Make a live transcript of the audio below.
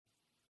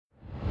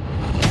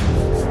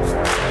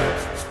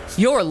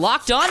You're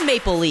Locked On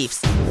Maple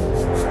Leafs,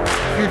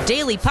 your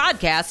daily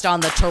podcast on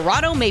the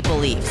Toronto Maple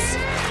Leafs.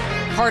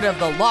 Part of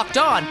the Locked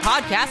On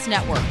Podcast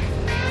Network,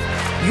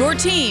 your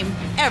team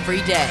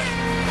every day.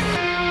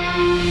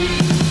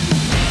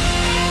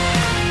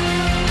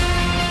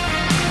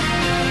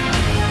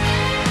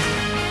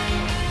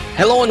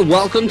 Hello and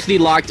welcome to the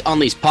Locked On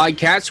Leafs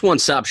podcast,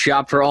 one-stop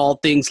shop for all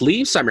things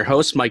Leafs. I'm your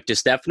host, Mike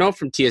DiStefano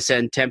from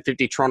TSN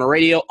 1050 Toronto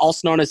Radio,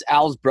 also known as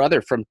Al's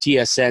brother from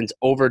TSN's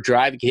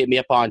Overdrive. You can hit me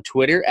up on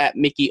Twitter at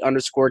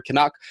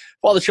Mickey_Canuck.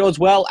 Follow the show as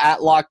well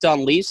at Locked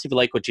On Leafs. If you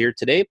like what you hear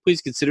today,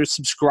 please consider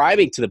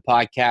subscribing to the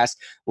podcast.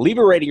 Leave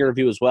a rating and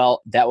review as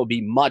well. That would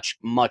be much,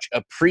 much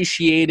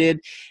appreciated.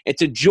 And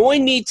to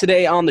join me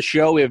today on the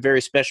show, we have a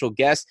very special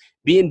guest,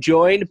 being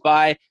joined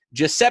by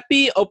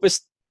Giuseppe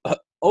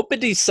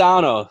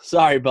Opedisano.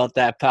 Sorry about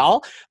that,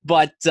 pal.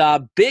 But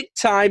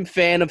big-time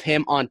fan of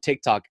him on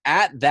TikTok,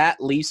 at that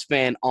Leafs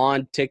fan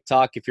on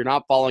TikTok. If you're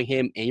not following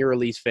him and you're a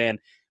Leafs fan,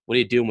 what are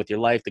you doing with your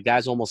life? The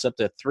guy's almost up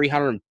to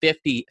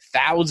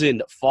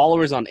 350,000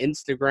 followers on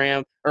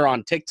Instagram or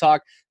on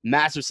TikTok.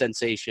 Massive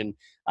sensation,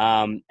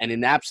 and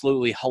an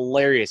absolutely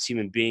hilarious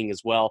human being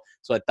as well.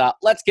 So I thought,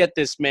 let's get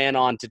this man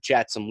on to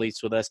chat some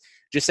Leafs with us.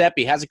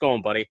 Giuseppe, how's it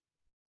going, buddy?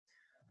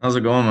 How's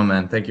it going, my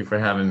man? Thank you for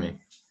having me.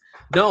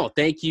 No,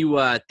 thank you.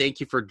 Thank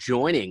you for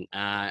joining.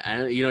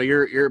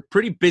 You're a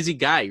pretty busy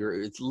guy.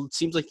 It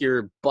seems like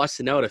you're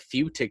busting out a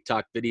few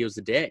TikTok videos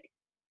a day.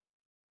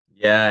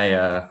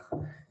 Yeah, I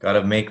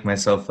gotta make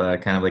myself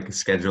kind of like a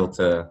schedule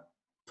to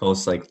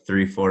post like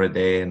 3-4 a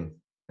day and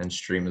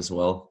stream as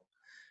well.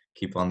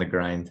 Keep on the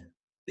grind.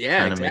 Yeah,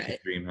 trying exactly. to make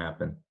a dream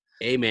happen.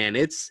 Hey, man,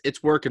 it's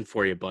working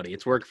for you, buddy.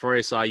 It's working for you.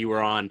 I saw you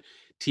were on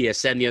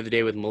TSN the other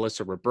day with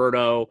Melissa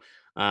Roberto.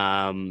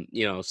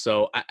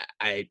 So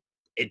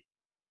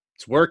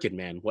it's working,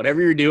 man. Whatever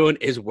you're doing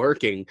is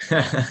working.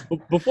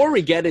 Before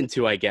we get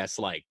into, I guess,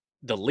 like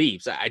the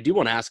Leafs, I do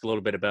want to ask a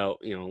little bit about,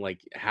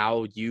 like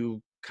how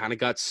you kind of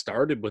got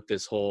started with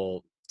this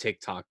whole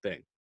TikTok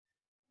thing.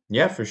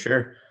 Yeah, for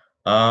sure.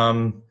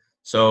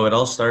 So it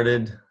all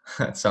started,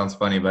 it sounds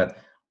funny, but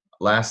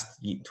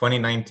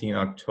 2019,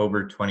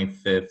 October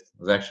 25th, I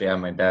was actually at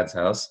my dad's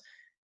house.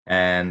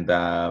 And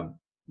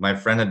my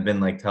friend had been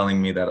like telling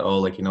me that,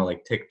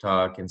 like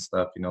TikTok and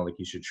stuff, like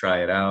you should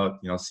try it out,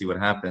 see what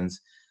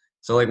happens.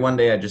 So like one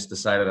day I just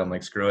decided, I'm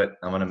like, screw it,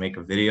 I'm going to make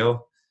a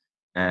video.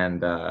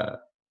 And I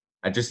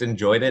just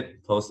enjoyed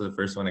it. Posted the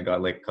first one, I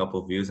got like a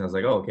couple of views. And I was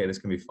like, oh, okay, this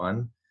can be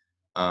fun.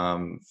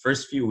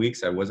 First few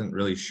weeks, I wasn't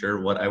really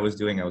sure what I was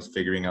doing. I was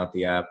figuring out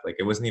the app. Like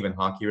it wasn't even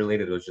hockey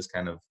related. It was just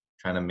kind of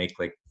trying to make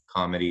like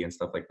comedy and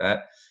stuff like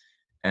that.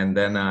 And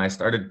then I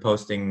started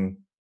posting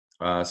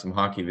some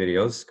hockey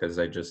videos because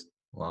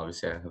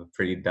obviously I have a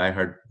pretty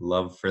diehard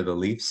love for the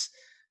Leafs.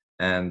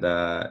 And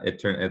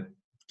it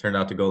turned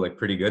out to go like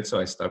pretty good, so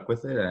I stuck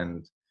with it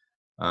and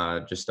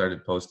just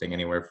started posting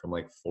anywhere from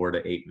like 4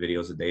 to 8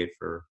 videos a day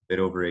for a bit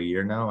over a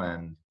year now,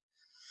 and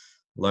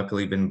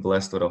luckily been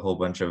blessed with a whole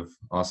bunch of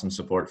awesome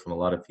support from a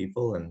lot of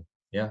people, and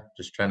yeah,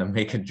 just trying to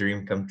make a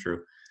dream come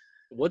true.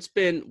 What's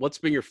been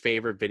your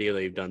favorite video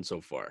that you've done so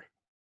far?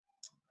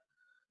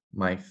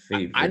 My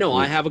favorite. I know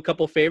I have a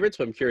couple favorites,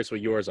 but I'm curious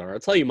what yours are.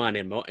 I'll tell you mine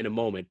in a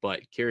moment,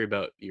 but curious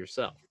about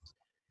yourself.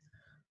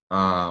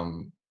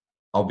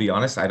 I'll be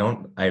honest,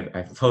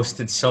 I've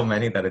posted so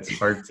many that it's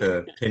hard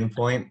to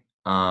pinpoint.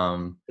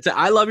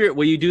 I love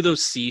when you do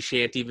those sea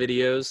shanty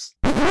videos.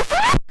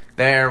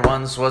 There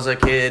once was a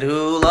kid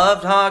who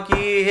loved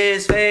hockey.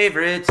 His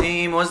favorite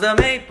team was the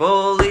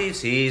Maple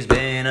Leafs. He's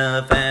been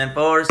a fan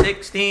for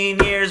 16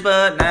 years,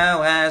 but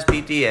now has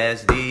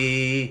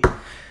PTSD.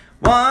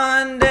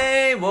 One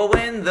day we'll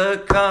win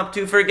the cup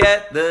to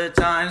forget the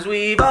times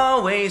we've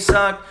always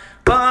sucked.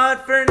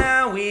 But for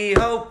now we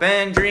hope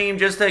and dream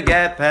just to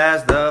get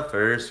past the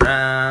first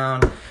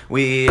round.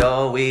 We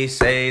always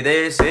say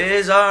this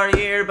is our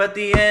year, but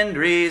the end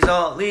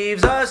result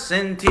leaves us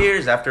in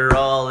tears. After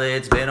all,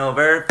 it's been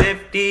over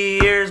 50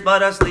 years,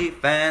 but us Leaf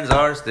fans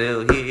are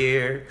still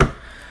here.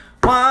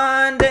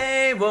 One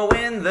day we'll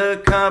win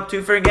the cup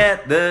to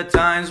forget the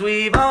times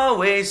we've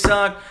always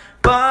sucked.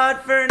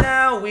 But for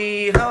now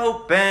we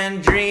hope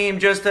and dream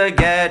just to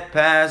get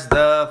past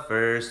the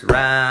first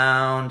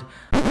round.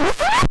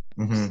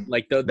 Mm-hmm.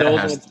 Like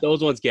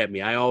those ones get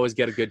me. I always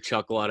get a good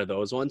chuckle out of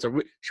those ones.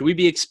 Should we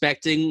be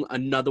expecting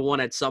another one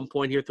at some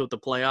point here throughout the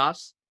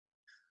playoffs?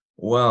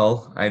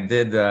 Well, I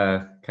did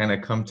kind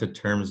of come to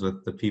terms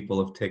with the people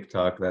of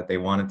TikTok that they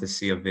wanted to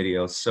see a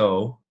video.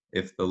 So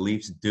if the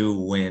Leafs do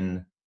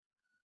win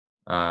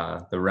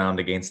the round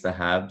against the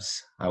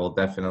Habs, I will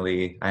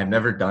definitely. I've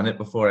never done it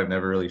before. I've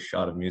never really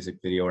shot a music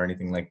video or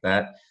anything like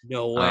that.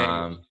 No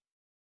way.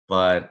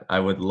 But I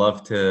would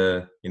love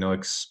to,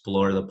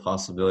 explore the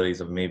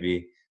possibilities of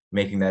maybe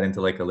making that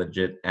into like a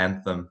legit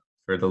anthem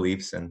for the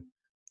Leafs, and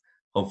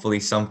hopefully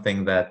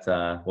something that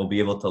we'll be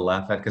able to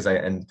laugh at. Because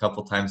and a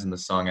couple times in the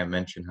song I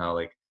mentioned how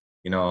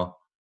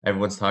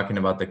everyone's talking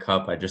about the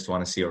cup. I just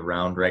want to see a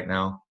round right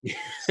now.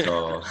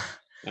 So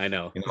I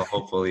know.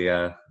 Hopefully,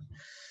 yeah.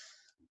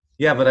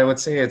 But I would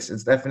say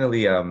it's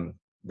definitely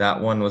that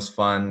one was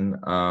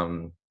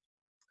fun.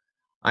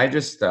 I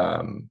just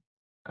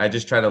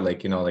try to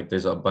like, like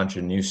there's a bunch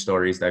of news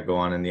stories that go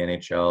on in the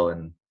NHL,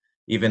 and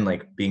even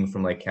like being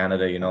from like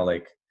Canada,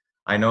 like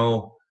I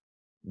know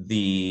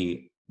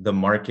the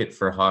market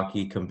for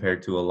hockey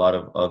compared to a lot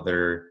of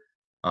other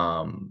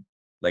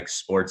like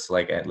sports,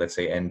 like let's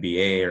say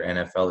NBA or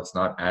NFL, it's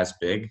not as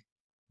big,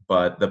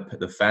 but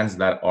the fans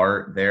that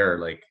are there are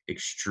like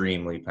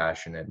extremely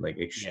passionate, like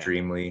Yeah.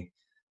 extremely.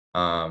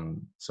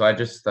 So I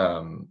just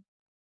kind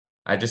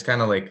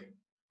of like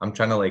I'm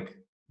trying to like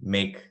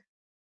make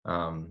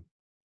um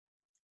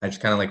I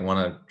just kind of like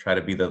want to try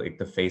to be the like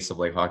the face of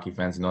like hockey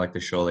fans, like the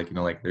show, like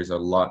like there's a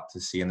lot to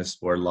see in the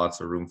sport, lots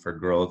of room for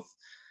growth,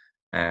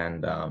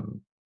 and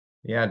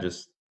yeah,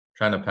 just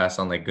trying to pass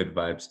on like good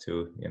vibes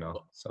too,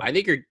 So I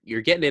think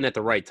you're getting in at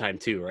the right time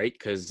too, right?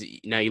 Because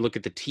now you look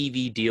at the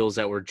TV deals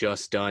that were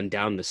just done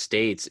down in the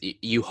States.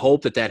 You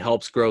hope that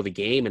helps grow the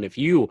game, and if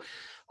you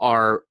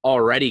are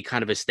already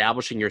kind of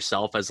establishing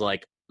yourself as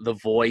like the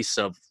voice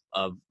of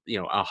a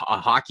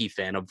hockey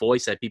fan, a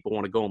voice that people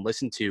want to go and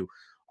listen to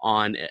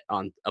on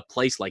a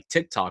place like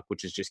TikTok,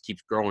 which is just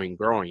keeps growing and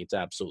growing. It's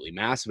absolutely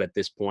massive at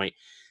this point.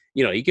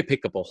 You could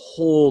pick up a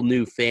whole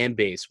new fan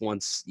base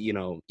once,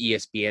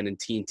 ESPN and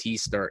TNT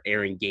start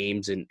airing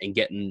games and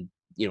getting,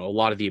 a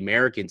lot of the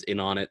Americans in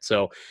on it.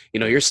 So,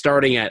 you're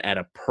starting at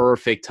a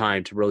perfect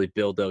time to really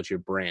build out your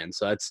brand.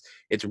 So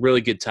it's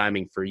really good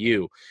timing for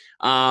you.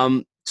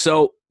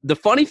 So the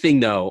funny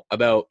thing though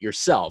about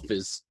yourself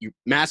is you're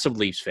massive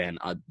Leafs fan,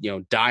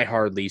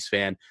 diehard Leafs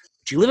fan,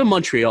 but you live in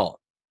Montreal.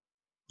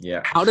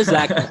 yeah. How does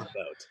that come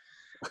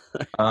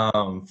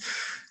about?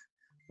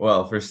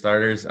 Well, for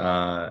starters,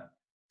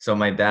 so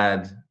my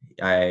dad,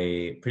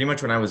 I pretty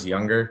much when I was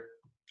younger,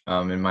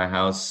 in my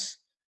house,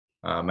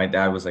 my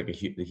dad was like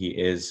he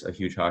is a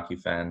huge hockey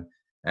fan,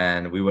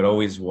 and we would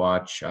always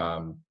watch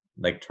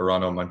like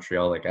Toronto,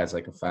 Montreal, like as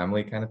like a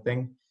family kind of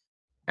thing.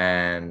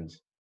 And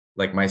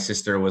like my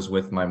sister was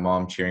with my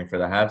mom cheering for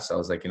the Habs, so I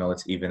was like,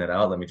 let's even it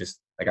out. Let me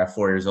just like at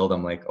 4 years old,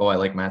 I'm like, oh, I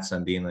like Matt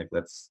Sundin, like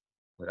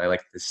I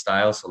like this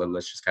style, so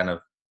let's just kind of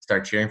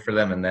start cheering for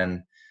them. And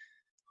then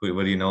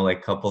what do you know,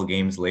 like couple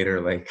games later,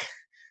 like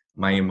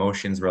my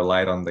emotions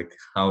relied on like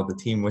how the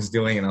team was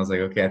doing, and I was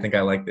like, okay, I think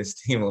I like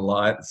this team a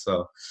lot.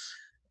 So,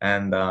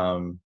 and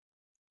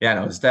yeah,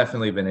 no, it's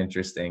definitely been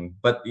interesting.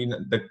 But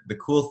the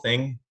cool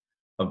thing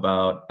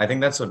about, I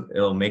think that's what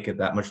it'll make it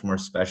that much more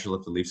special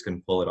if the Leafs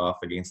can pull it off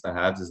against the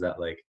Habs, is that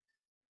like,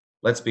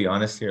 let's be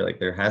honest here, like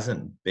there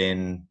hasn't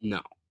been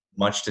No.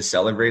 much to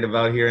celebrate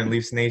about here in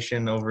Leafs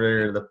Nation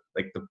over the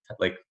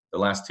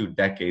last 2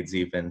 decades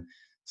even.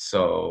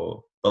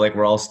 So, but like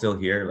we're all still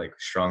here, like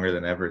stronger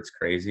than ever. It's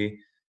crazy.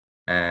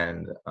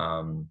 And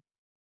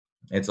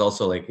it's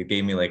also like it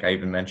gave me, like I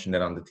even mentioned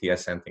it on the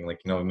TSN thing,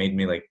 like it made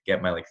me like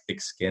get my like thick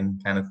skin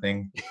kind of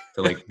thing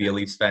to like be a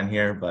Leafs fan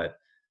here. But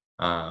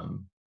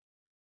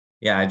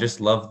yeah, I just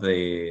love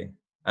the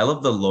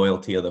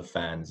loyalty of the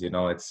fans.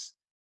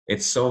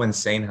 It's so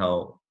insane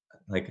how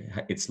like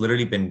it's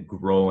literally been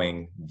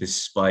growing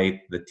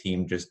despite the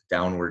team just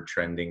downward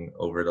trending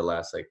over the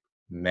last like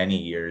many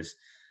years.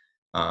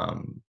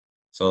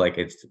 So like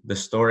it's the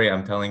story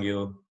I'm telling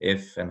you,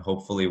 if and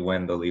hopefully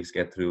when the Leafs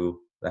get through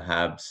the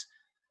Habs,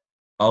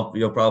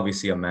 you'll probably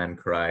see a man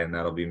cry, and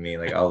that'll be me.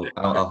 Like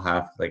I'll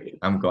have like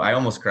I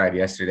almost cried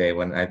yesterday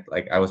when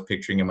I was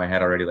picturing in my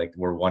head already, like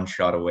we're one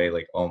shot away,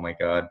 like oh my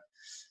god.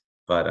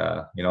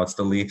 But it's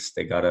the Leafs,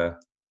 they gotta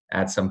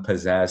add some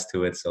pizzazz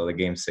to it, so the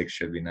game 6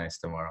 should be nice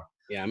tomorrow.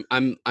 Yeah,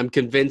 I'm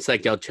convinced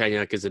that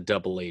Galchenyuk is a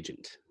double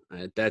agent.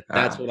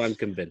 That's what I'm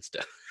convinced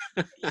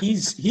of.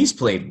 He's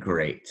played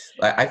great.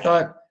 I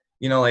thought,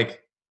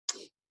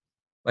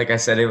 like I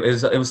said, it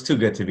was too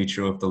good to be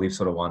true if the Leafs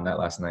would have won that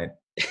last night.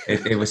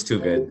 It was too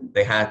good.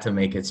 They had to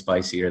make it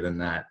spicier than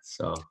that.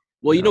 So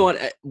well, you know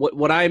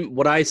what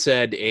I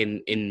said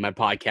in my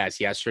podcast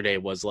yesterday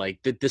was like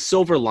the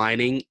silver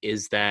lining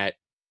is that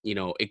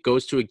it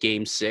goes to a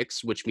game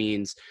 6, which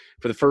means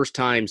for the first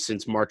time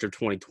since March of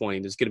 2020,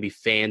 there's going to be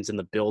fans in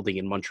the building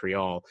in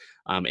Montreal,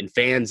 and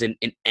fans in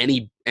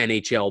any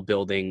NHL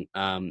building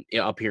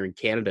up here in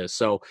Canada.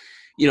 So,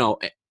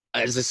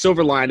 as a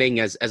silver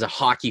lining, as a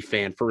hockey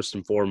fan, first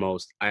and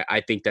foremost,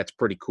 I think that's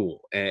pretty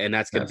cool, and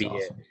that's going to be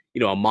awesome.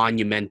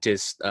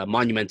 A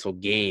monumental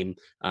game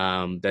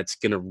that's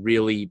going to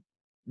really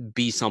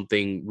be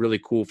something really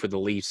cool for the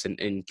Leafs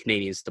and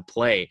Canadians to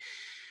play.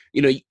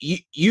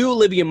 You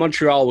living in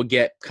Montreal will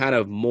get kind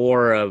of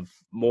more of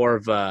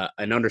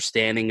an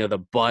understanding of the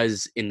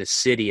buzz in the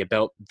city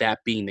about that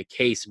being the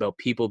case, about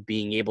people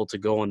being able to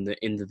go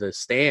into the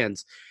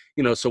stands.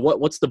 So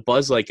what's the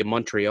buzz like in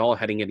Montreal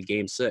heading into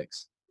game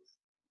 6?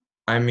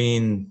 I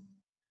mean,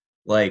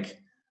 like,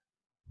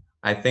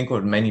 I think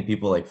what many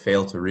people like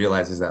fail to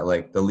realize is that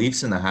like the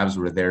Leafs and the Habs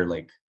were there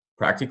like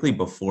practically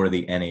before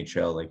the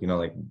NHL. Like,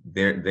 like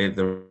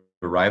the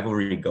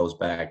rivalry goes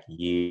back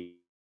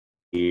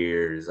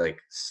years,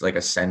 like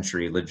a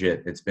century,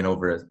 legit. It's been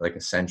over like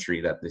a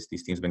century that these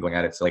teams have been going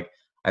at it. So like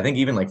I think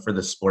even like for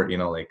the sport,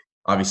 like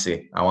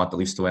obviously I want the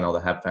Leafs to win, all the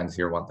Habs fans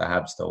here want the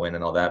Habs to win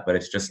and all that, but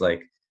it's just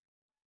like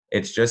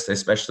it's just,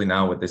 especially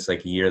now with this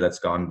like year that's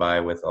gone by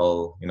with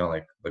all, you know,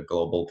 like the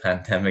global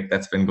pandemic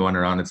that's been going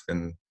around, it's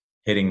been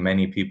hitting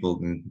many people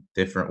in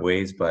different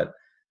ways. But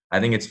I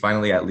think it's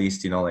finally, at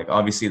least, you know, like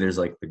obviously there's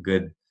like the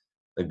good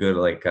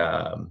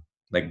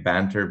like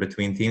banter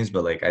between teams,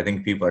 but like I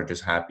think people are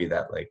just happy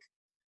that, like,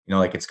 you know,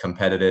 like it's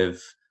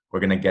competitive. We're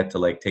gonna get to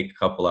like take a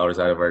couple hours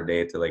out of our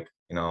day to, like,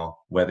 you know,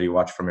 whether you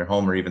watch from your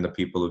home or even the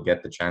people who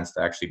get the chance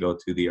to actually go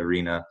to the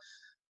arena.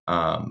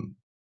 Um,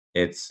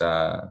 it's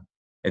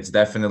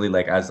definitely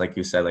like, as like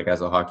you said, like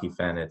as a hockey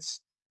fan,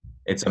 it's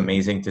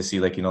amazing to see,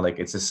 like, you know, like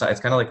it's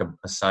kind of like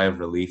a sigh of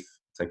relief.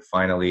 It's like,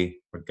 finally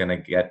we're gonna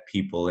get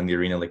people in the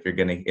arena. Like,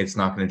 it's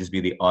not gonna just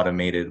be the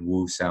automated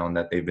woo sound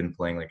that they've been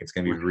playing. Like, it's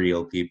gonna be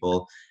real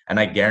people, and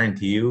I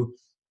guarantee you,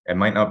 it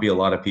might not be a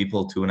lot of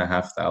people,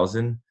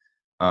 2,500,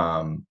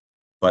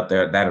 but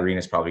that arena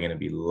is probably gonna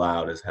be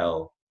loud as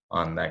hell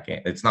on that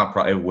game. It's not.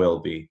 It will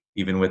be.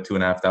 Even with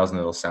 2,500,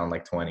 it'll sound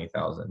like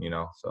 20,000. You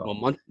know. So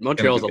well,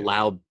 Montreal's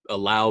a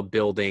loud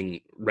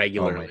building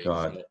regularly. Oh my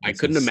God, so I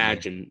couldn't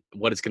imagine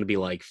what it's going to be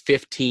like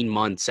 15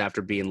 months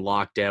after being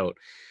locked out.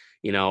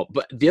 You know,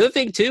 but the other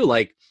thing too,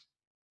 like,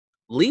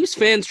 Leafs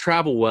fans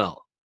travel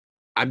well.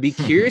 I'd be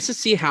curious to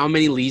see how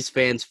many Leafs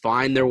fans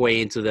find their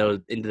way into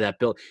that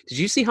build. Did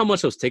you see how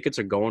much those tickets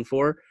are going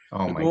for?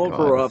 Oh my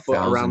God, for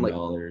around like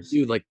 $1,000.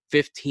 dude, like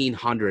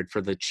 $1,500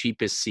 for the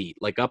cheapest seat.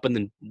 Like up in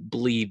the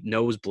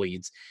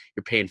nosebleeds,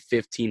 you're paying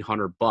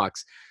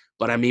 $1,500.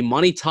 But I mean,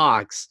 money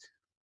talks.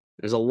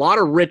 There's a lot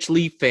of rich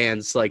Leaf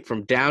fans, like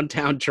from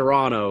downtown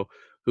Toronto,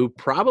 who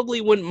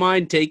probably wouldn't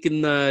mind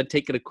taking a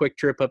quick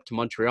trip up to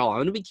Montreal. I'm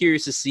gonna be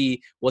curious to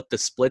see what the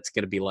split's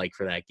gonna be like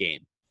for that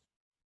game.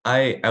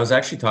 I was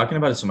actually talking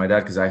about it to my dad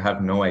because I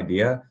have no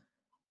idea.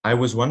 I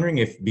was wondering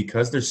if,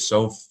 because there's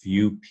so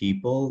few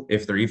people,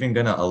 if they're even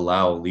gonna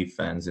allow Leaf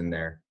fans in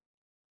there.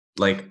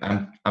 Like,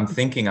 I'm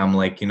thinking, I'm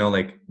like, you know,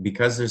 like,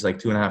 because there's like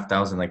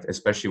 2,500, like,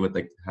 especially with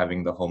like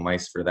having the home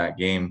ice for that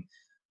game,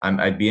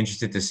 I'd be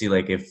interested to see,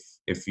 like, if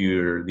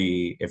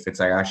it's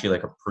like actually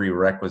like a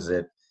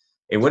prerequisite.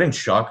 It wouldn't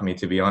shock me,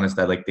 to be honest,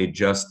 that like they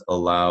just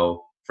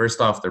allow.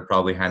 First off, they're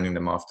probably handing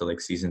them off to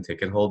like season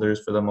ticket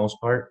holders for the most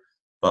part,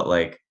 but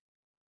like,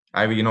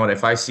 you know what,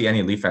 if I see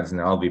any Leaf fans in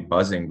there, I'll be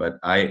buzzing. But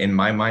in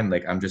my mind,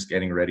 like, I'm just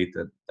getting ready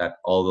that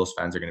all those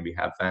fans are going to be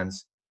Habs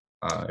fans.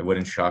 It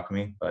wouldn't shock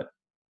me, but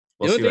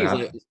we'll see what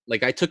happens.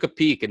 Like, I took a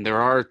peek, and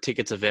there are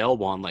tickets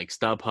available on like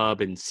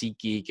StubHub and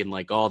SeatGeek and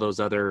like all those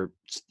other,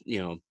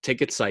 you know,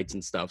 ticket sites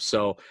and stuff.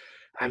 So,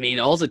 I mean,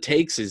 all it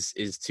takes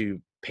is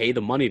to pay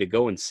the money to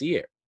go and see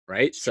it,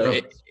 right? So,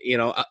 you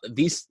know,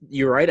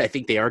 you're right. I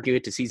think they argue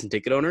it to season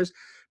ticket owners,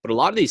 but a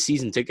lot of these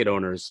season ticket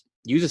owners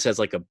use this as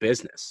like a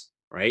business,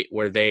 right?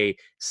 Where they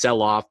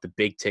sell off the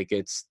big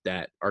tickets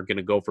that are going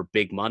to go for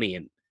big money.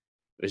 And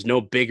there's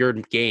no bigger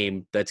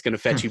game that's going to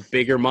fetch you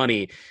bigger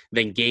money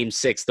than Game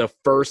 6, the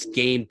first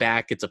game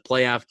back. It's a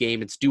playoff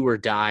game. It's do or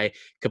die.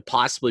 Could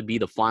possibly be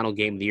the final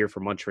game of the year for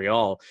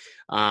Montreal.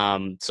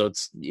 So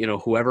it's, you know,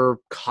 whoever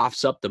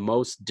coughs up the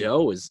most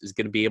dough is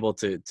going to be able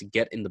to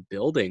get in the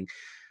building.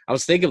 I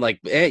was thinking, like,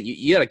 hey,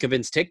 you got to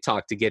convince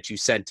TikTok to get you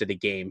sent to the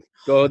game.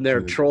 Go in there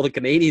and troll the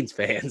Canadiens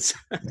fans.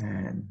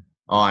 Man.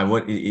 Oh, I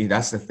would.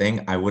 That's the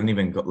thing. I wouldn't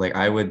even go. Like,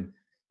 I would.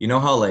 You know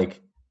how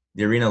like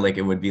the arena, like,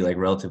 it would be like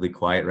relatively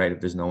quiet, right? If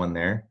there's no one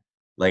there,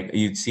 like,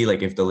 you'd see,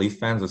 like, if the Leaf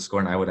fans would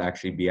score and I would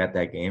actually be at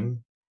that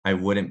game, I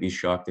wouldn't be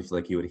shocked if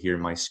like you would hear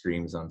my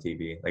screams on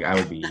TV. Like, I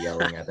would be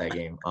yelling at that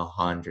game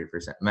 100%.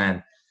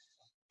 Man,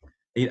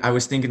 I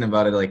was thinking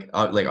about it, like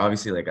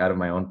obviously, like, out of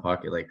my own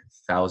pocket, like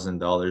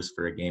 $1,000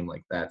 for a game,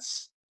 like,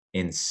 that's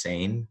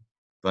insane.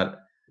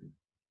 But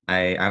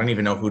I don't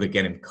even know who to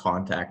get in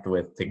contact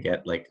with to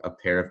get like a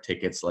pair of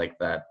tickets like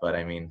that. But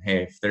I mean,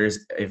 hey, if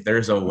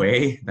there's a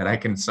way that I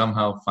can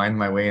somehow find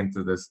my way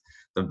into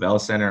the Bell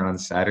Center on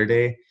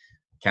Saturday,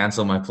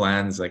 cancel my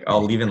plans. Like,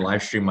 I'll even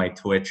live stream my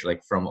Twitch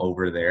like from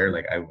over there,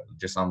 like I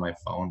just on my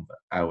phone. But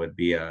that would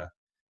be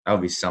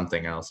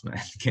something else,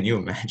 man. Can you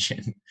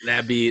imagine?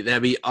 That'd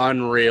be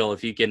unreal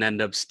if you can end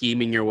up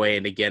scheming your way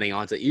into getting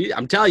onto.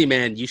 I'm telling you,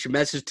 man, you should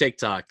message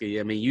TikTok.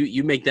 I mean,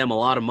 you make them a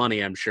lot of money,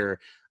 I'm sure.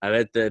 I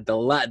bet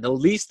the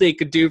least they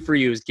could do for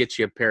you is get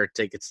you a pair of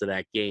tickets to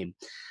that game.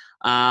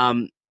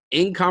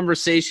 In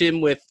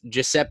conversation with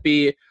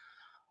Giuseppe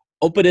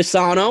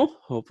Opadisano,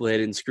 hopefully I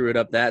didn't screw it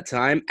up that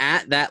time,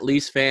 at That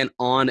Leafs Fan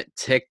on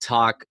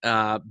TikTok,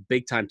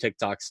 big time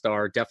TikTok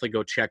star. Definitely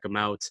go check him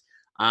out.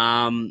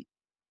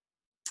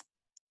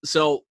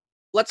 So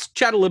let's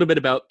chat a little bit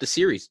about the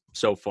series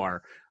so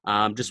far.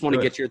 Just want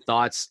to get your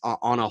thoughts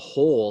on a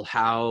whole,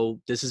 how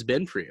this has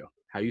been for you,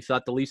 how you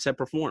thought the Leafs have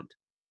performed.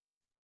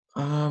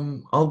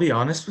 I'll be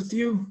honest with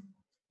you.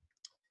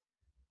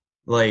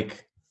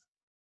 Like,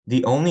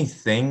 the only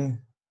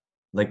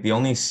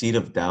seed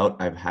of doubt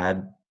I've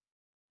had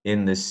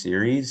in this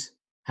series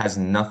has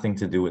nothing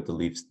to do with the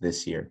Leafs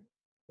this year.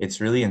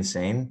 It's really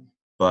insane,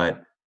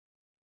 but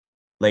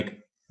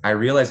like, I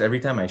realize every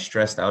time I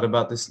stressed out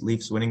about this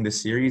Leafs winning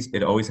this series,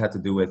 it always had to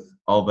do with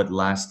all but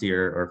last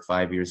year or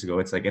 5 years ago.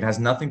 It's like, it has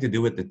nothing to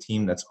do with the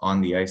team that's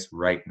on the ice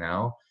right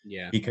now.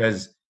 Yeah.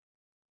 Because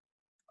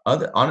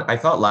I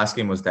thought last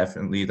game was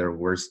definitely their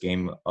worst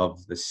game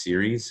of the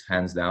series,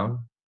 hands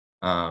down.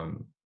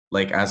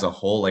 Like as a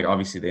whole, like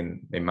obviously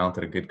they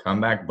mounted a good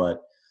comeback,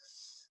 but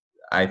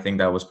I think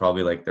that was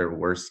probably like their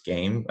worst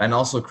game. And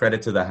also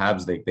credit to the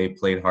Habs, they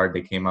played hard.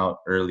 They came out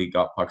early,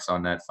 got pucks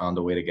on net, found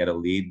a way to get a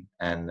lead,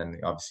 and then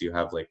obviously you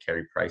have like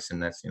Carey Price in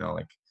net.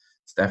 Like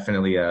it's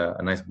definitely a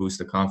nice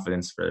boost of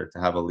confidence to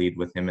have a lead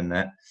with him in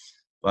net.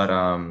 But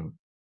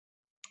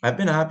I've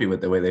been happy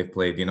with the way they've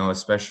played.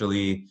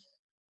 Especially.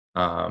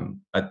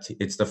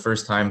 It's the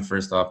first time,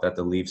 first off, that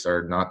the Leafs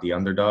are not the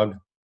underdog.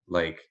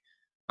 Like,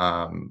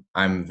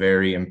 I'm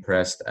very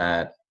impressed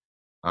at,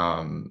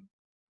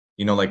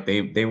 like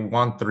they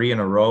won 3 in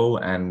a row,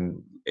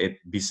 and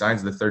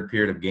besides the third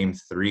period of Game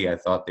 3, I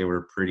thought they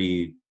were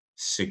pretty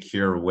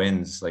secure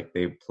wins. Like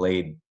they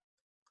played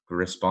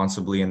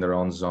responsibly in their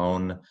own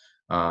zone.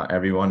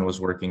 Everyone was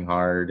working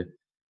hard.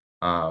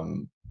 I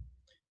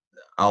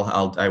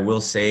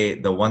will say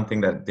the one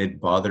thing that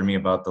did bother me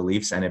about the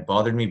Leafs, and it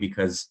bothered me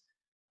because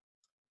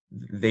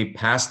they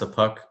pass the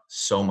puck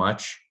so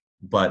much,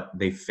 but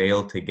they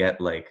fail to get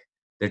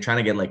they're trying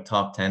to get like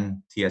top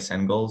 10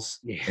 TSN goals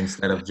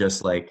instead of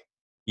just like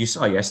you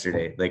saw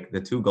yesterday, like the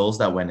 2 goals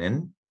that went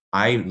in.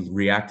 I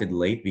reacted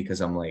late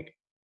because I'm like,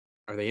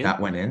 are they in? That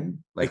went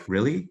in? Like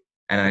really?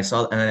 And I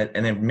saw,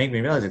 and it made me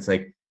realize it's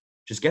like,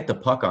 just get the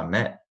puck on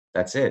net.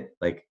 That's it.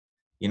 Like,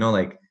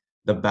 like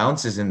the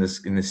bounces in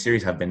this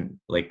series have been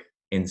like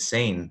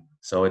insane.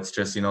 So it's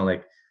just,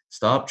 like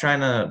stop trying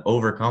to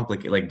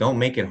overcomplicate. Like don't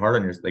make it hard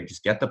on your, like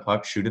just get the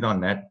puck, shoot it on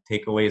net,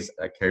 take away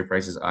Carey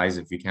Price's eyes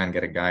if you can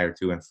get a guy or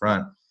 2 in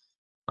front.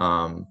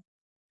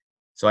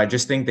 So I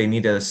just think they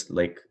need to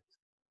like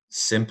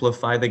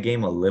simplify the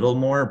game a little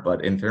more.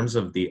 But in terms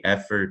of the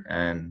effort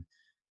and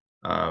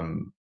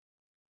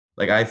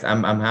like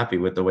I'm happy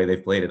with the way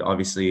they've played it.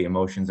 Obviously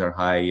emotions are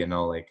high,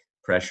 like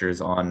pressure is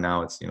on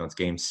now. It's it's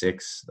Game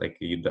 6. Like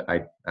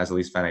I as a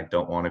Leafs fan, I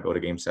don't want to go to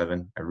Game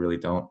 7. I really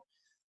don't.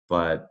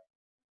 But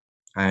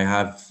I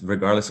have,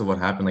 regardless of what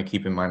happened, like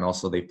keep in mind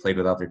also they played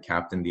without their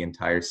captain the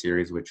entire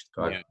series, which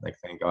like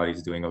thank God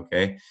he's doing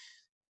okay.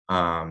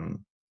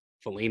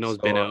 Foligno's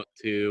been out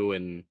too,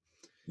 and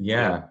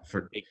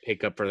for big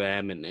pickup for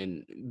them.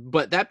 And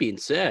but that being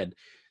said,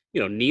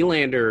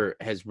 Nylander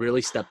has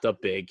really stepped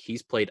up big.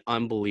 He's played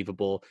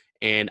unbelievable.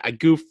 And I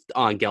goofed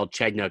on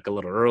Galchenyuk a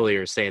little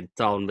earlier,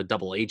 calling him a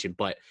double agent,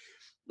 but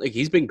like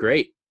he's been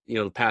great.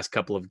 The past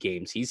couple of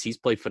games, he's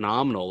played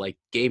phenomenal. Like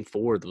Game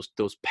 4,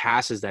 those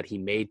passes that he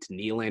made to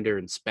Nylander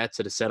and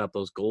Spezza to set up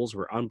those goals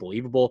were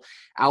unbelievable.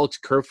 Alex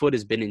Kerfoot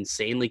has been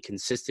insanely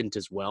consistent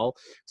as well.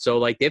 So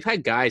like they've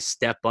had guys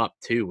step up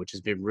too, which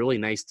has been really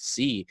nice to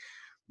see.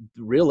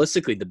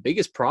 Realistically, the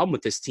biggest problem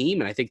with this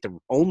team, and I think the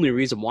only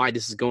reason why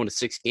this is going to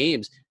 6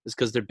 games, is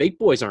because their big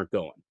boys aren't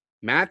going.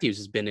 Matthews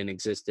has been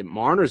inexistent.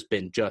 Marner's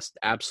been just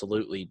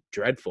absolutely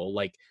dreadful.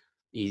 Like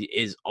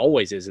he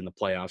always is in the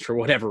playoffs for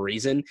whatever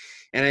reason.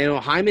 And I know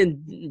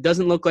Hyman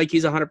doesn't look like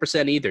he's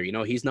 100% either.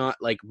 He's not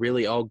like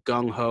really all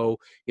gung ho,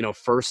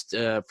 first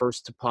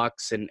to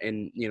pucks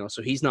and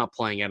so he's not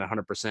playing at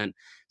 100%.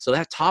 So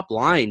that top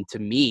line, to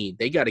me,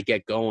 they got to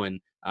get going.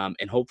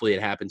 And hopefully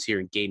it happens here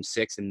in Game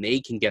 6 and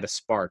they can get a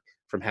spark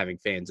from having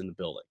fans in the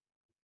building.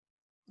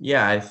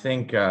 Yeah, I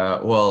think,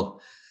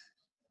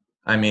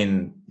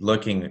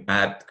 looking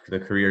at the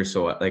career,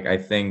 so like I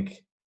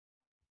think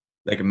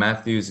like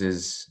Matthews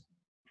is,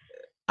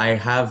 I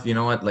have,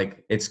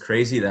 like it's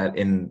crazy that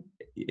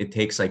it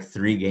takes like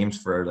 3 games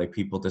for like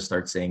people to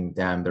start saying,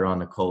 damn, they're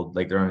on a cold,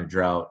 like they're on a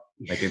drought.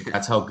 Like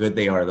that's how good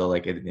they are though.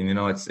 Like,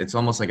 it's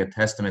almost like a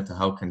testament to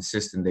how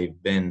consistent they've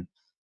been.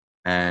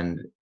 And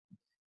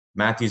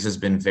Matthews has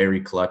been very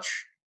clutch.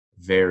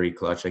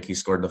 Like he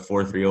scored the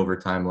 4-3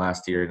 overtime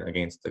last year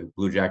against the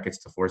Blue Jackets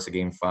to force a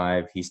Game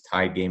 5. He's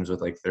tied games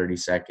with like 30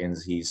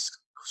 seconds. He's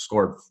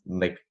scored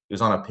like he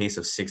was on a pace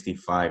of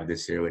 65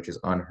 this year, which is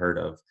unheard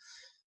of.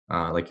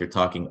 Like you're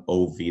talking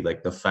OV.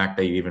 Like the fact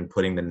that you're even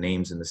putting the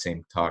names in the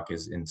same talk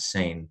is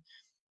insane.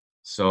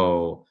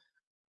 So,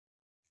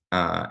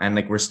 and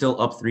like we're still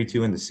up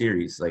 3-2 in the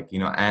series. Like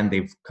and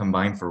they've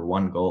combined for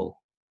 1 goal.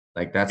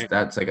 Like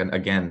that's like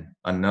again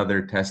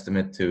another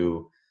testament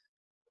to.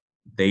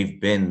 They've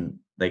been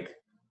like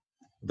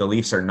the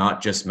Leafs are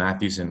not just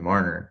Matthews and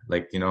Marner,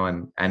 like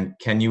and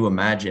can you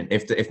imagine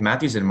if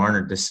Matthews and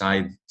Marner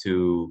decide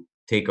to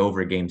take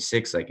over Game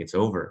 6, like it's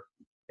over.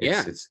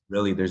 It's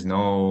really there's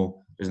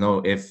no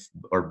if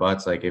or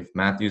buts. Like if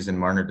Matthews and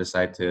Marner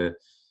decide to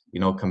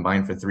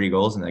combine for 3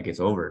 goals and like it's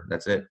over,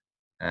 that's it.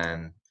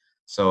 And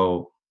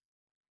so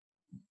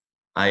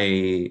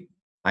I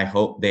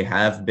hope they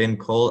have been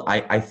cold.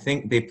 I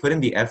think they put in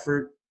the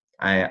effort.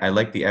 I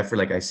like the effort.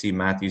 Like I see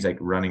Matthews like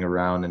running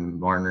around and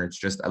Marner. It's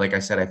just like I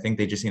said, I think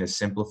they just need to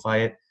simplify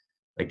it.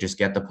 Like just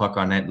get the puck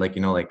on net. Like,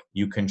 like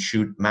you can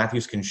shoot,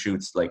 Matthews can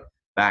shoot like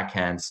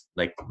backhands,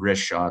 like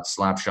wrist shots,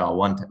 slap shot,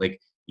 like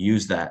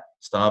use that.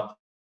 Stop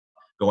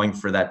going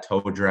for that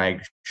toe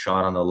drag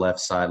shot on the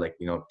left side. Like,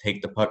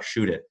 take the puck,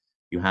 shoot it.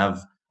 You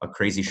have a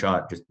crazy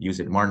shot, just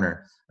use it.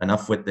 Marner,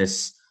 enough with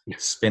this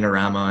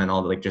spinorama and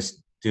all that. Like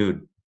just,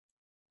 dude,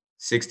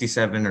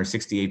 67 or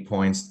 68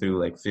 points through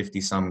like 50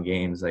 some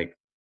games. Like,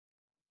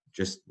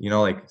 just,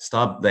 like,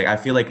 stop. Like, I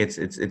feel like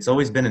it's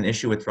always been an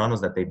issue with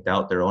Toronto's that they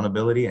doubt their own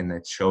ability, and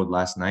it showed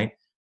last night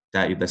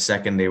that the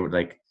second they were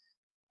like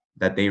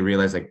that they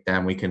realized like,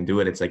 damn, we can do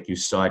it. It's like you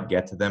saw it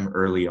get to them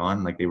early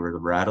on, like they were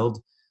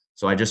rattled.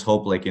 So I just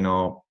hope, like,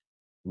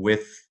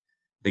 with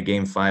the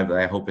game 5,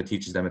 I hope it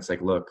teaches them. It's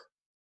like, look,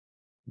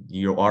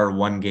 you are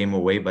one game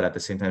away, but at the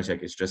same time, it's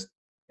like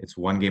it's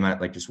one game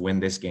at, like, just win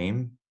this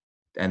game,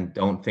 and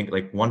don't think,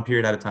 like, one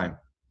period at a time.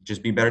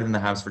 Just be better than the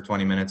Habs for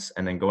 20 minutes,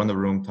 and then go in the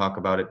room, talk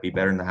about it, be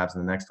better than the Habs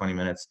in the next 20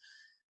 minutes,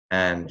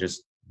 and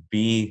just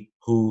be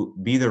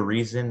the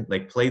reason,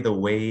 like, play the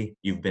way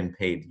you've been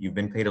paid. You've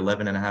been paid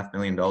 $11.5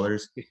 million.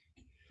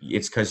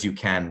 It's because you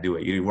can do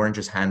it. You weren't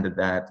just handed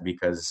that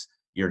because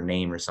your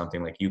name or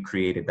something. Like, you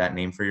created that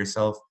name for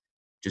yourself.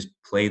 Just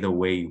play the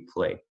way you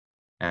play.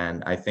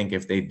 And I think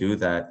if they do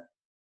that,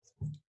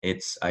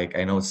 it's like,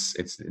 I know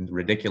it's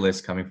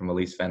ridiculous coming from a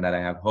Leafs fan that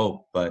I have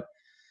hope, but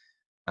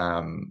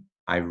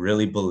I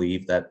really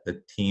believe that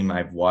the team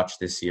I've watched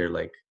this year,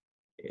 like,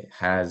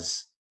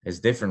 is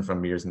different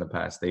from years in the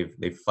past.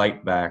 They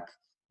fight back.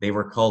 They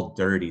were called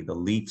dirty. The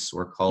Leafs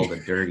were called a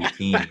dirty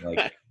team.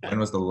 Like, when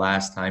was the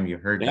last time you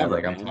heard that?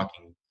 Like, I'm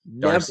talking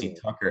Darcy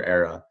Tucker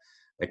era.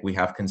 Like, we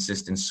have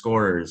consistent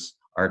scorers.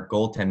 Our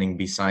goaltending,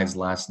 besides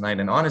last night,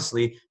 and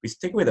honestly, we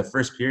take away the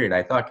first period,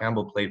 I thought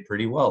Campbell played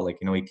pretty well. Like,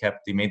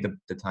 he made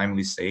the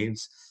timely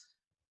saves.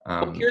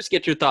 I'm curious to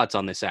get your thoughts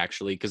on this,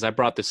 actually, because I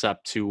brought this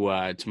up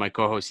to my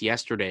co-host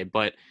yesterday.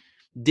 But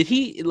did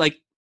he, like,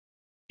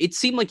 it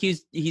seemed like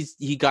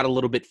he got a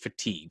little bit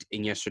fatigued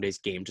in yesterday's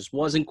game. Just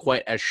wasn't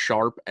quite as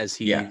sharp as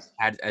he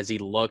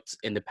looked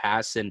in the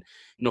past. And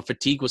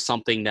fatigue was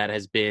something that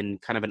has been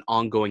kind of an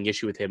ongoing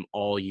issue with him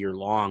all year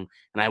long.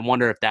 And I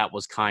wonder if that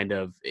was kind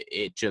of,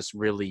 it just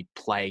really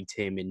plagued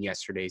him in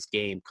yesterday's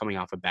game, coming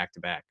off a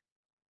back-to-back.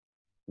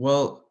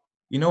 Well,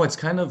 it's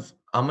kind of,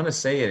 I'm gonna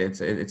say it.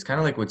 It's kind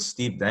of like what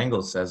Steve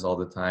Dangle says all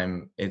the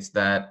time. It's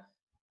that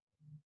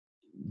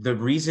the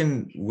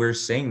reason we're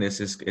saying this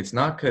is, it's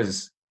not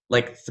because,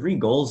 like, 3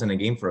 goals in a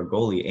game for a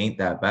goalie ain't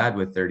that bad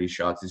with 30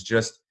 shots. It's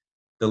just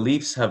the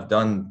Leafs have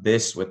done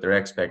this with their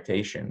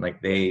expectation.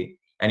 Like,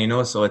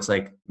 so it's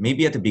like,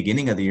 maybe at the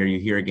beginning of the year, you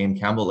hear a game,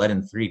 Campbell let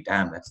in 3.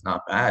 Damn, that's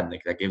not bad.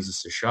 Like, that gives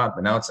us a shot.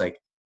 But now it's like,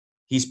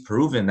 he's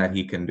proven that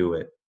he can do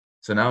it.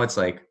 So now it's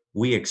like,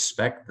 we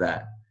expect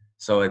that.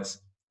 So it's,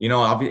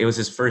 it was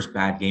his first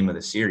bad game of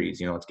the series.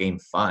 It's game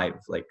 5.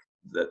 Like,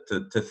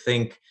 to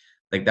think,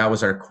 like, that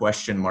was our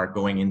question mark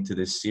going into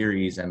this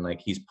series, and, like,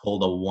 he's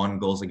pulled a 1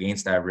 goals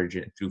against average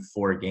through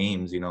 4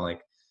 games.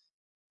 Like,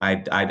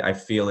 I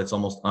feel it's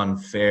almost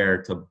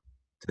unfair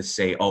to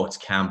say, oh, it's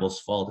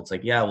Campbell's fault. It's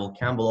like, yeah, well,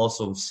 Campbell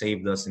also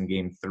saved us in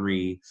game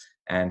 3,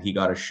 and he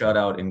got a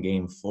shutout in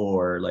game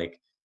 4.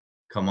 Like,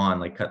 come on,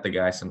 like, cut the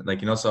guy some,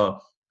 like, So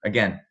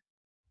again,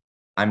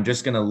 I'm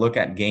just gonna look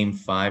at game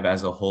 5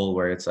 as a whole,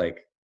 where it's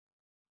like,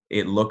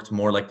 it looked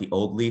more like the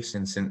old Leafs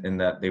in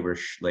that they were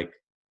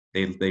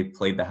they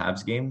played the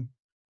Habs game.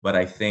 But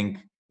I think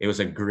it was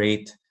a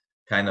great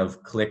kind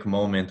of click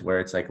moment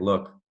where it's like,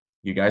 look,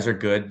 you guys are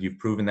good. You've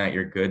proven that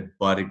you're good,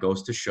 but it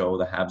goes to show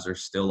the Habs are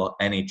still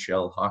an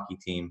NHL hockey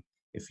team.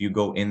 If you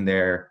go in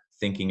there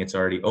thinking it's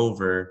already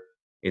over,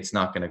 it's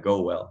not going to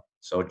go well.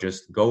 So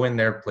just go in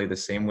there, play the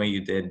same way you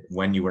did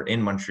when you were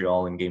in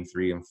Montreal in game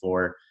 3 and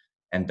 4,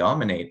 and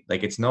dominate.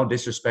 Like, it's no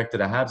disrespect to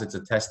the Habs. It's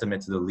a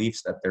testament to the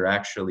Leafs that they're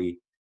actually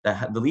 –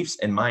 the Leafs,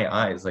 in my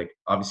eyes, like,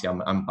 obviously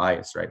I'm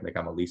biased, right? Like,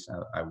 I'm a Leafs.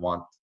 I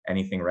want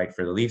anything right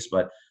for the Leafs,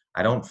 but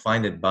I don't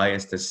find it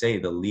biased to say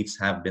the Leafs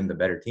have been the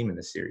better team in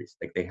the series.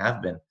 Like, they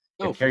have been.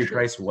 If Carey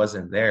Price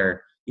wasn't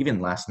there,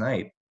 even last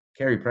night,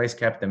 Carey Price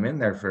kept them in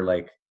there for,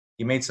 like,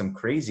 he made some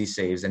crazy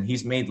saves, and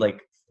he's made,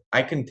 like,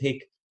 I can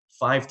take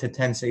 5 to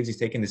 10 saves he's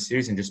taken this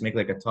series and just make,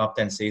 like, a top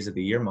 10 saves of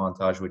the year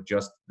montage with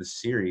just the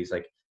series.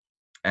 Like,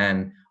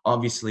 and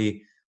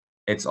obviously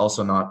it's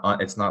also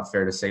it's not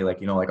fair to say, like,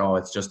 oh,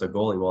 it's just a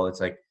goalie. Well,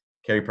 it's like,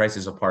 Carey Price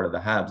is a part of the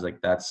Habs.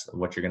 Like, that's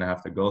what you're going to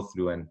have to go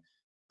through.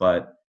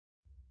 But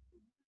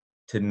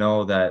to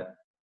know that,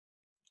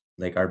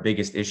 like, our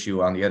biggest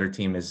issue on the other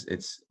team is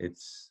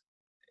it's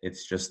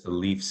just the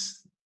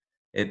Leafs.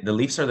 The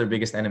Leafs are their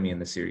biggest enemy in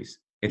the series.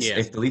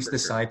 If the Leafs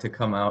decide to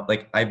come out,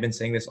 like, I've been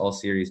saying this all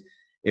series,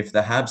 if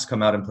the Habs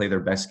come out and play their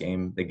best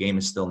game, the game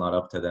is still not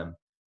up to them.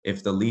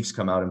 If the Leafs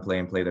come out and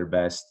play their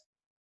best,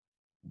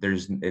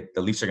 the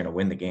Leafs are going to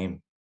win the game.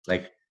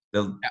 Like,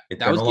 they're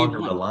no longer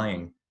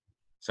relying.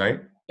 Sorry?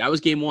 That was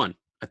game 1.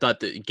 I thought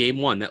that game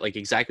 1, that, like,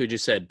 exactly what you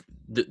said,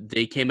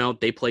 they came out,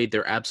 they played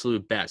their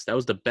absolute best. That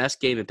was the best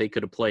game that they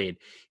could have played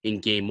in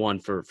game 1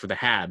 for the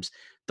Habs.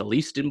 The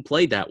Leafs didn't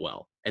play that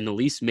well, and the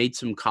Leafs made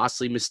some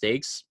costly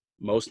mistakes,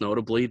 most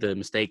notably the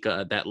mistake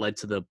that led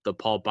to the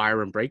Paul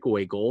Byron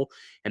breakaway goal,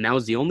 and that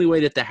was the only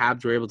way that the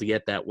Habs were able to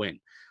get that win.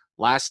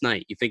 Last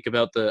night, you think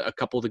about a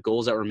couple of the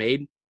goals that were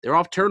made, they're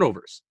off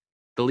turnovers.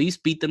 The Leafs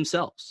beat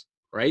themselves,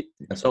 right?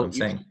 That's what I'm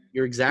saying.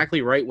 You're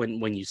exactly right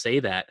when you say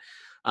that.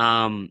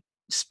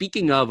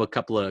 Speaking of a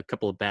couple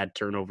of bad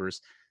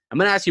turnovers, I'm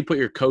going to ask you to put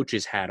your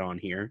coach's hat on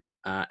here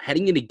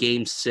Heading into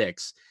Game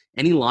 6,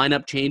 any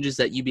lineup changes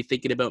that you'd be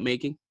thinking about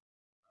making?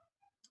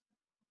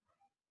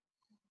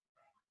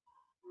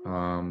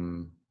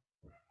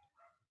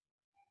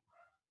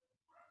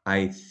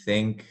 I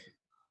think,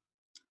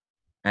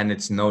 and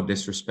it's no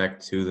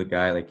disrespect to the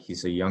guy, like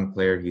he's a young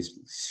player. He's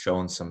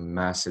shown some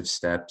massive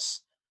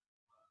steps.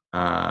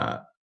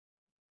 Rasmus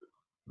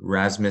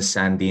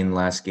Sandin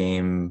last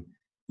game,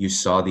 you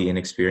saw the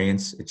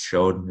inexperience. It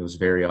showed. It was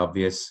very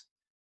obvious.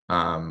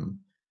 You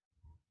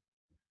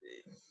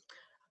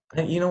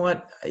know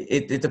what?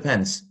 It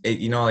depends.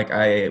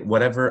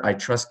 I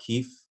trust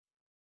Keefe.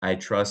 I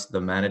trust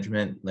the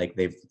management. Like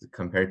they've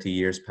compared to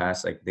years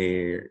past, like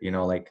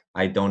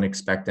I don't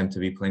expect them to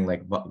be playing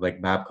like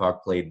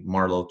Babcock played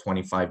Marleau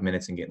 25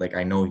 minutes and get like,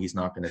 I know he's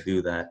not going to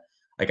do that.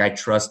 Like I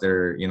trust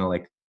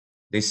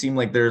they seem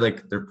like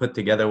they're put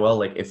together well.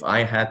 Like if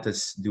I had to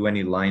do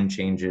any line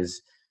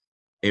changes,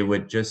 it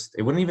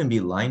wouldn't even be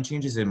line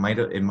changes.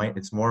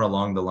 It's more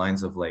along the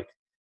lines of like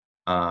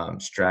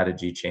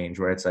strategy change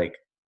where it's like,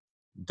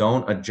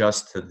 don't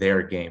adjust to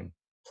their game,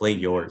 play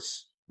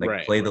yours.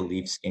 Play the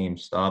Leafs game.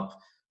 Stop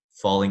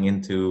falling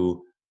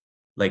into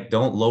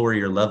don't lower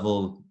your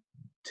level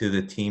to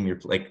the team.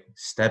 You're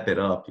step it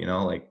up,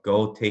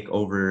 go take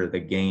over the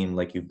game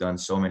like you've done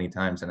so many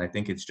times. And I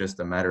think it's just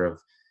a matter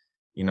of,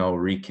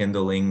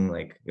 rekindling.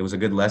 It was a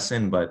good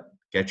lesson, but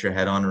get your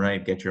head on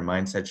right, get your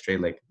mindset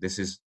straight. This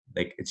is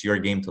it's your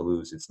game to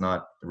lose. It's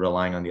not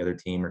relying on the other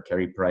team or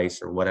Carey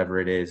Price or whatever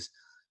it is.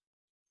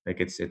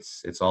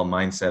 It's all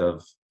mindset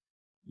of,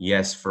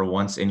 yes, for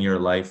once in your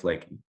life,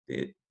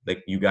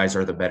 you guys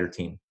are the better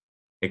team.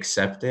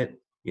 Accept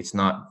it. It's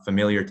not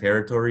familiar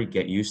territory.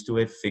 Get used to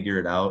it. Figure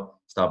it out.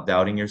 Stop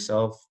doubting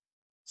yourself.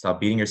 Stop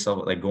beating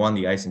yourself. Go on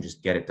the ice and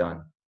just get it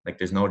done.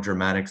 There's no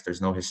dramatics. There's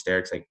no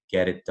hysterics.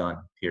 Get it done,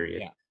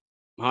 period. Yeah,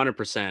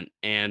 100%.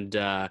 And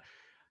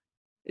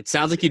it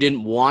sounds like you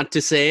didn't want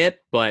to say it,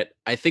 but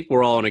I think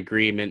we're all in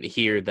agreement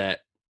here that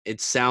it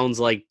sounds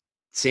like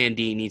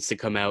Sandin needs to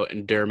come out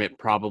and Dermott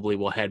probably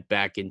will head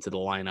back into the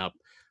lineup.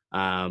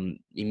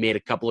 He made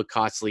a couple of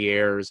costly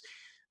errors,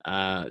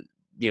 on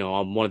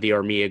one of the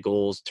Armia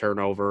goals,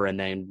 turnover, and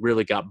then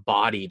really got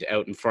bodied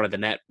out in front of the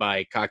net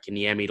by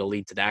Kotkaniemi to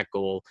lead to that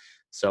goal.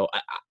 So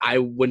I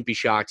wouldn't be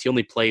shocked. He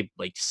only played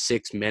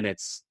 6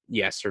 minutes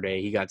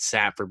yesterday. He got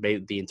sat for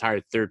the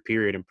entire third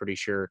period, I'm pretty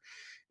sure.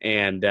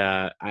 And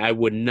I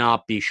would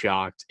not be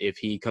shocked if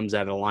he comes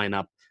out of the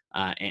lineup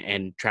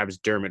and Travis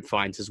Dermott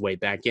finds his way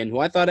back in, who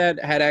I thought had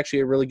actually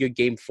a really good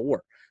Game 4.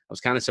 I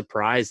was kind of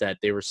surprised that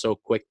they were so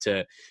quick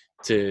to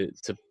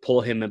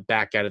pull him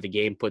back out of the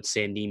game, put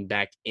Sandin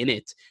back in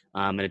it,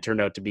 and it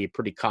turned out to be a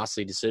pretty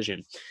costly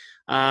decision.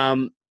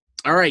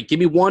 All right, give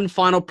me one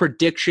final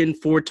prediction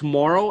for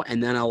tomorrow,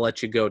 and then I'll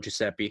let you go,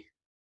 Giuseppe.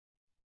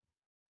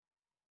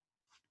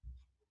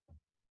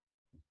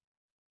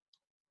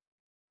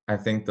 I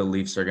think the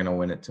Leafs are going to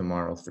win it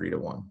tomorrow,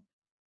 3-1.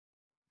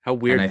 How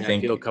weird did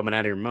that feel coming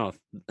out of your mouth?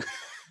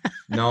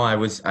 No, I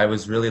was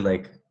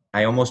really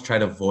I almost tried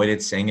to avoid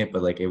it saying it,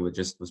 but it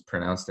was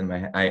pronounced in my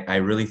head. I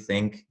really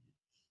think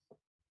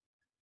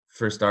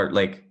for start,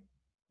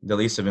 the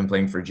Leafs have been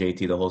playing for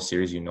JT the whole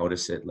series. You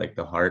notice it,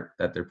 the heart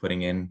that they're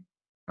putting in.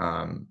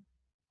 And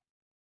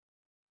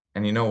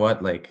you know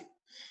what? Like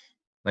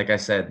I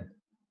said,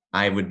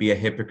 I would be a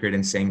hypocrite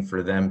in saying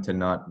for them to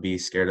not be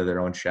scared of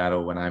their own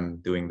shadow when I'm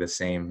doing the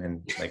same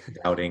and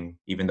doubting,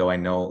 even though I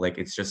know,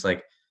 it's just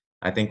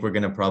I think we're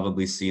going to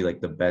probably see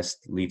the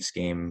best Leafs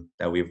game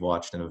that we've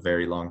watched in a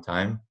very long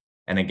time.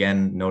 And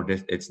again,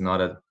 it's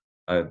not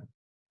a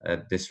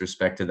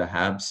disrespect to the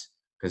Habs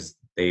because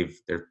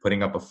they're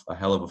putting up a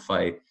hell of a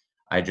fight.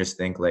 I just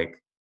think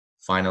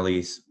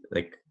finally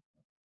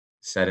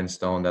set in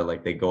stone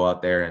that they go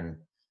out there and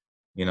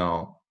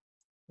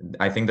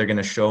I think they're going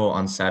to show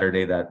on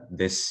Saturday that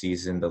this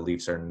season the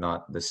Leafs are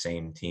not the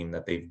same team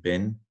that they've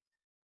been,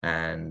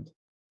 and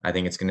I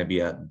think it's going to be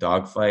a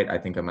dogfight. I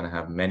think I'm going to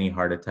have many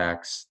heart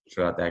attacks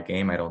throughout that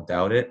game. I don't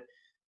doubt it,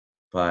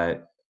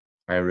 but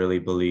I really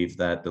believe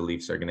that the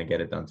Leafs are going to get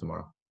it done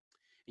tomorrow.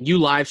 You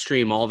live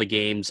stream all the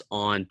games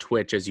on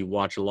Twitch as you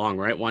watch along,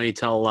 right? Why don't you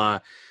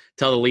tell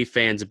the Leaf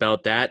fans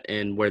about that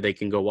and where they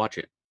can go watch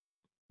it?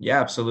 Yeah,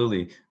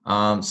 absolutely.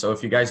 So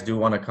if you guys do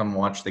want to come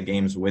watch the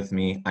games with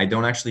me, I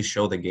don't actually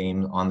show the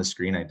game on the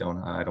screen. I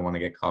don't want to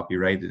get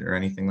copyrighted or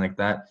anything like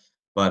that.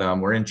 But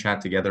we're in chat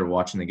together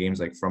watching the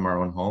games from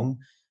our own home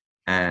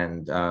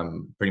and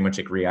pretty much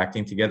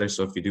reacting together.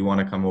 So if you do want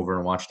to come over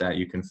and watch that,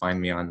 you can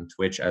find me on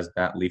Twitch as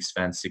that Leafs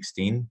fan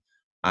 16.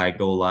 I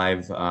go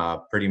live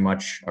pretty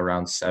much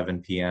around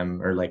 7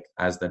 p.m. or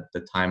as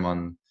the time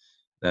on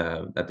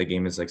that the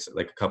game is a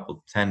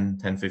couple 10,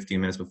 15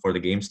 minutes before the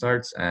game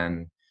starts,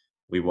 and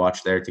we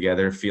watch there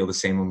together, feel the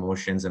same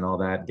emotions and all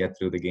that, get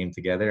through the game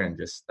together, and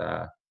just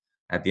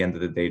at the end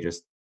of the day,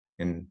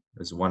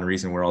 there's one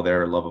reason we're all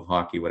there: love of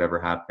hockey. Whatever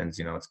happens,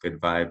 it's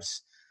good vibes.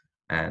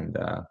 And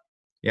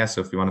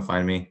so if you want to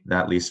find me,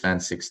 that Leafs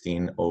fan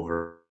 16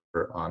 over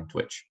on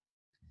Twitch.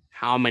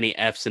 How many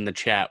F's in the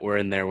chat were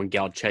in there when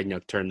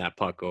Galchenyuk turned that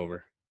puck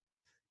over?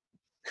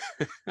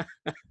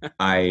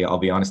 I'll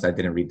be honest, I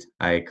didn't read.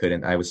 I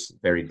couldn't. I was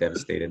very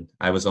devastated.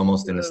 I was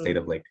almost in a state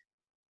of like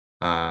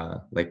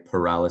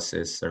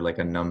paralysis or like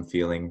a numb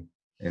feeling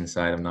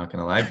inside. I'm not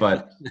gonna lie,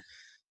 but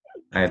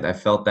I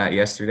felt that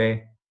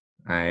yesterday.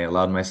 I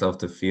allowed myself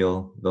to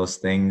feel those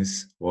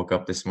things. Woke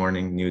up this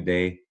morning, new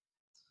day.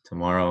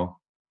 Tomorrow,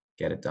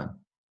 get it done.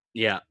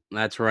 Yeah,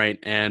 that's right.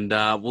 And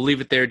we'll leave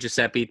it there,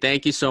 Giuseppe.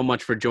 Thank you so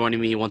much for joining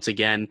me once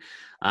again.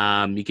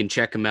 You can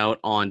check him out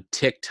on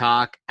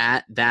TikTok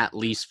at That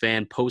Leafs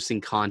Fan,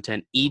 posting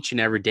content each and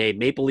every day.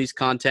 Maple Leafs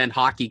content,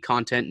 hockey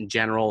content in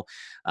general.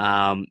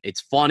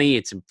 It's funny.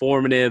 It's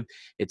informative.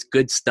 It's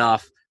good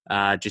stuff.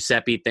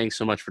 Giuseppe, thanks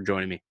so much for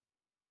joining me.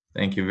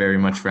 Thank you very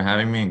much for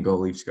having me, and go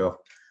Leafs go.